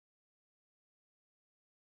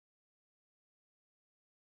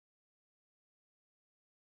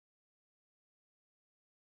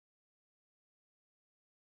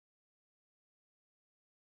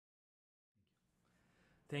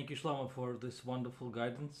Thank you, Shlomo, for this wonderful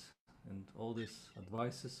guidance and all these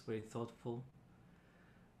advices, very thoughtful.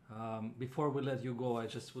 Before we let you go, I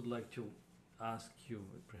just would like to ask you,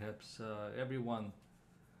 perhaps everyone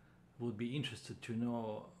would be interested to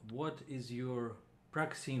know what is your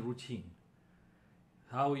practicing routine,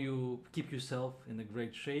 how you keep yourself in a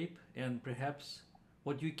great shape, and perhaps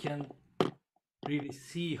what you can really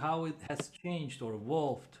see how it has changed or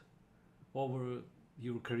evolved over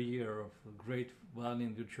your career of a great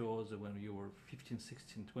violin virtuoso when you were 15,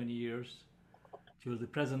 16, 20 years till the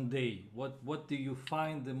present day. What do you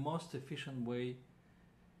find the most efficient way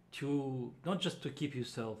to not just to keep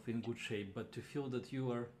yourself in good shape, but to feel that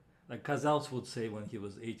you are like Casals would say when he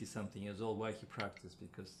was 80 something years old, why he practiced,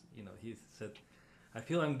 because he said, I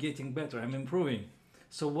feel I'm getting better, I'm improving.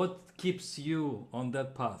 So what keeps you on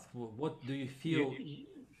that path? What do you You, feel? you,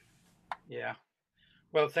 yeah.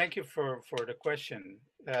 Well, thank you for the question.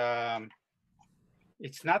 Um,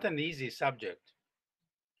 it's not an easy subject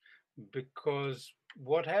because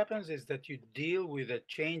what happens is that you deal with a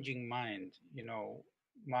changing mind.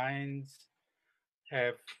 Minds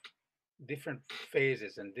have different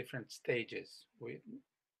phases and different stages.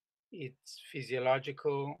 It's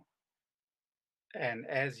physiological, and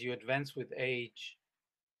as you advance with age,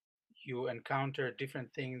 you encounter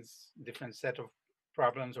different things, different set of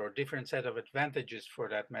problems, or different set of advantages for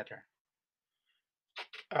that matter.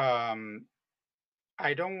 Um,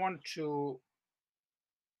 I don't want to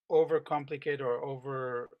overcomplicate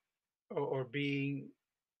or being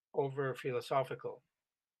over philosophical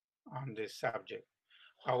on this subject.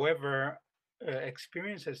 However,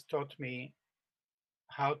 experience has taught me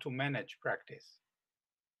how to manage practice.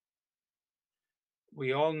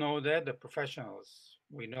 We all know that, the professionals,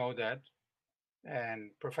 we know that,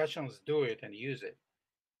 and professionals do it and use it.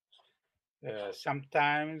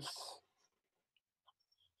 Sometimes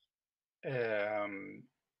um,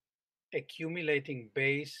 accumulating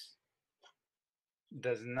bass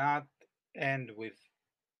does not end with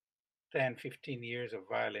 10, 15 years of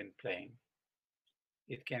violin playing.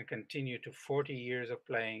 It can continue to 40 years of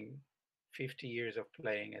playing, 50 years of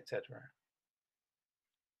playing, etc.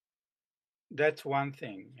 That's one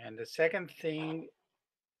thing. And the second thing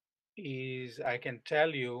is I can tell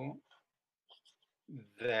you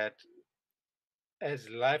that as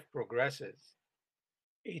life progresses,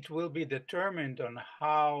 it will be determined on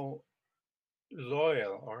how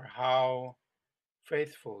loyal or how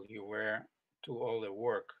faithful you were to all the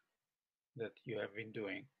work that you have been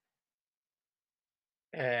doing.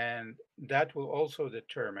 And that will also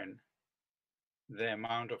determine the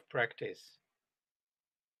amount of practice,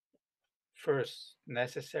 first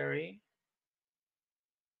necessary,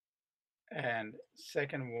 and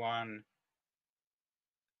second one,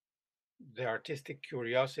 the artistic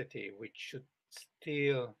curiosity, which should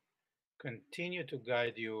still continue to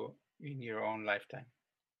guide you in your own lifetime.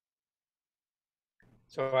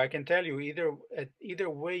 So I can tell you either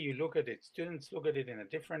way you look at it, students look at it in a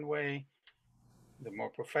different way, the more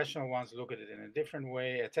professional ones look at it in a different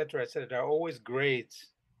way, etc., etc. There are always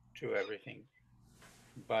grades to everything.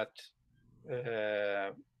 But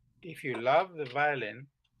uh, if you love the violin,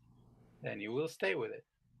 then you will stay with it.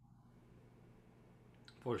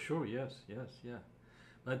 For sure, yes, yes, yeah.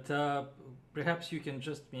 But perhaps you can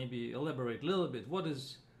just maybe elaborate a little bit. What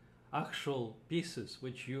is actual pieces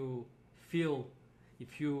which you feel,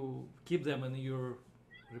 if you keep them in your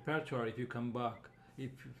repertoire, if you come back,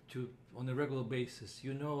 if to on a regular basis,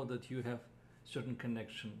 you know that you have certain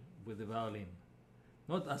connection with the violin,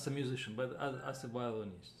 not as a musician, but as a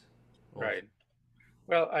violinist, also. Right.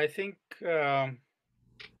 Well, I think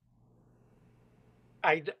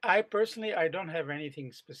I personally I don't have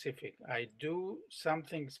anything specific. I do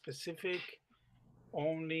something specific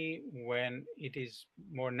only when it is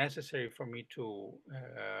more necessary for me to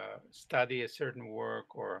study a certain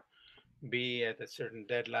work or be at a certain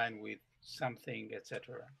deadline with something,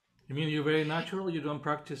 etc. You mean you're very natural? You don't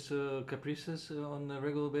practice caprices on a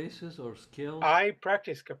regular basis or scales? I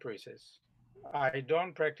practice caprices. I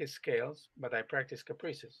don't practice scales, but I practice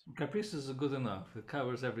caprices. Caprices is good enough. It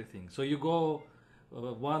covers everything. So you go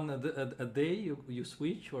one a day, you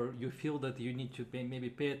switch, or you feel that you need to maybe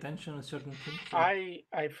pay attention to certain things. Or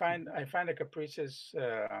I find the caprices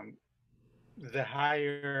the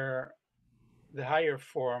higher the higher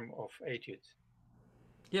form of etudes.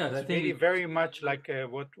 yeah, It's I think really very much like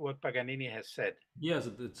what Paganini has said. yes,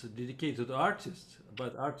 it's dedicated to artists,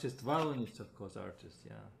 but artist violinist, of course, artist.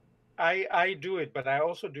 Yeah. I do it, but I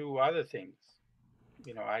also do other things.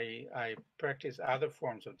 I practice other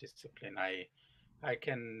forms of discipline. I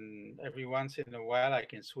can every once in a while I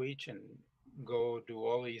can switch and go do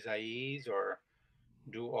all Isaias or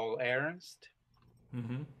do all Ernst.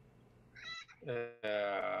 Mm-hmm.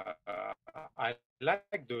 I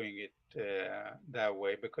like doing it that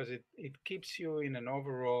way because it keeps you in an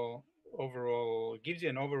overall gives you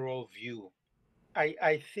an overall view.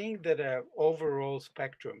 I think that a overall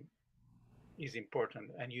spectrum is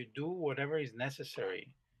important, and you do whatever is necessary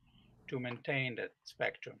to maintain that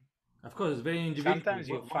spectrum. Of course, it's very individual. Sometimes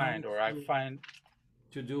you One find, needs or I find,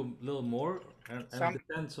 to do a little more, and it some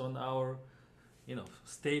depends on our,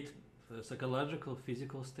 state, psychological,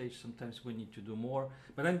 physical stage. Sometimes we need to do more.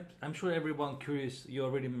 But I'm sure everyone curious. You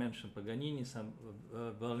already mentioned Paganini, some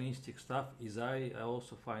violinistic stuff. I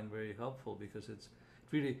also find very helpful because it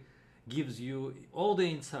really gives you all the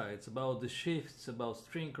insights about the shifts, about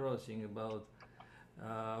string crossing, about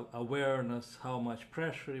awareness, how much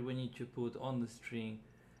pressure we need to put on the string,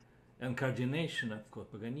 and coordination. Of course,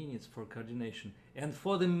 Paganini is for coordination and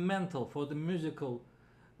for the mental, for the musical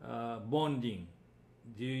bonding.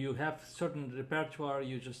 Do you have certain repertoire?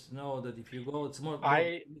 You just know that if you go, it's more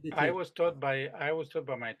I meditative. I was taught by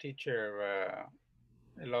my teacher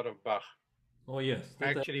a lot of Bach. Oh yes,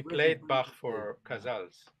 I that actually was a played very Bach good way. for Yeah,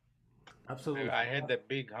 Casals. I absolutely. had the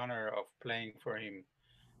big honor of playing for him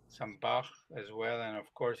some Bach as well, and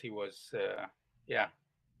of course he was, yeah,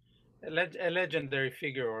 a legendary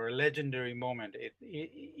figure or a legendary moment.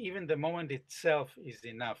 Even the moment itself is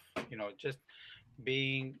enough, just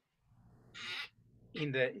being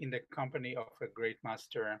in the company of a great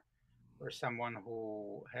master or someone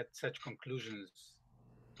who had such conclusions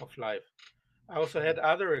of life. I also had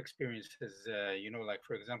other experiences, like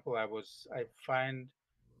for example, I find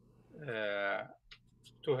uh,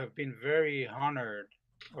 to have been very honored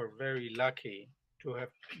or very lucky to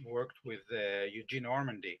have worked with Eugene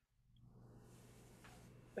Ormandy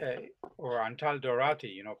or Antal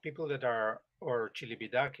Dorati, people that are, or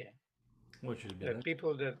Chilibidake, What should be that?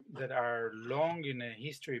 people that are long in the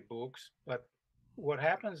history books, but what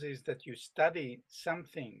happens is that you study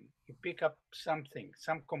something, you pick up something,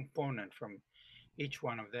 some component from each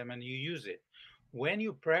one of them, and you use it. When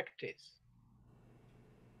you practice,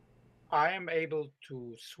 I am able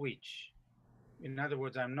to switch. In other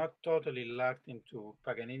words, I'm not totally locked into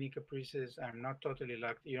Paganini caprices. I'm not totally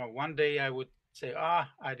locked. One day I would say,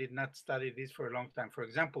 I did not study this for a long time. For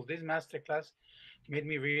example, this masterclass made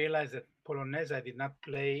me realize that Polonaise I did not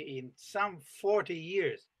play in some 40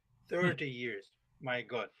 years, 30 years. My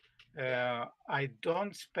God. I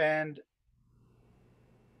don't spend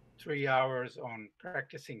 3 hours on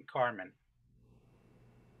practicing Carmen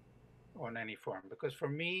on any form because for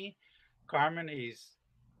me, Carmen is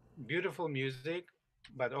beautiful music,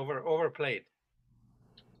 but overplayed.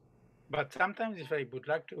 But sometimes if I would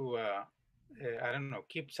like to, I don't know,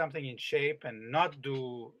 keep something in shape and not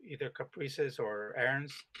do either caprices or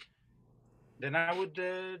errands, then I would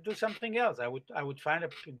do something else. I would find a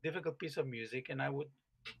difficult piece of music and I would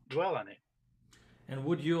dwell on it. And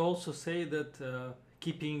would you also say that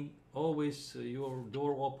keeping always your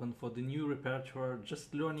door open for the new repertoire,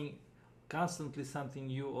 just learning constantly something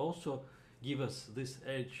new, also give us this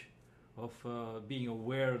edge of being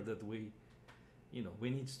aware that we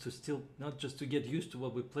need to still not just to get used to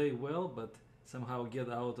what we play well, but somehow get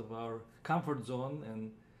out of our comfort zone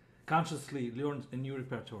and consciously learn a new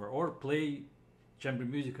repertoire or play chamber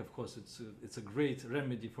music. Of course, it's a great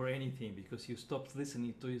remedy for anything because you stop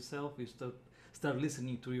listening to yourself, you start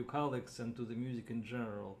listening to your colleagues and to the music in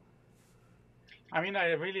general. I mean,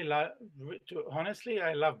 I really love, honestly,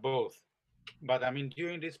 I love both. But I mean,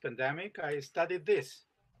 during this pandemic, I studied this.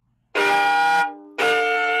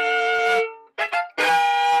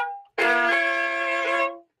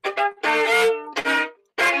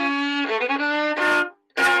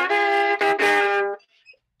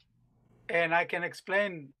 And I can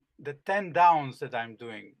explain the 10 downs that I'm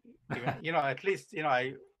doing. Even, at least,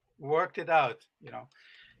 I worked it out,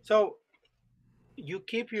 So you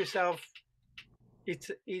keep yourself,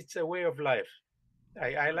 it's a way of life.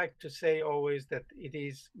 I like to say always that it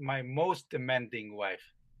is my most demanding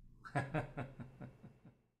wife.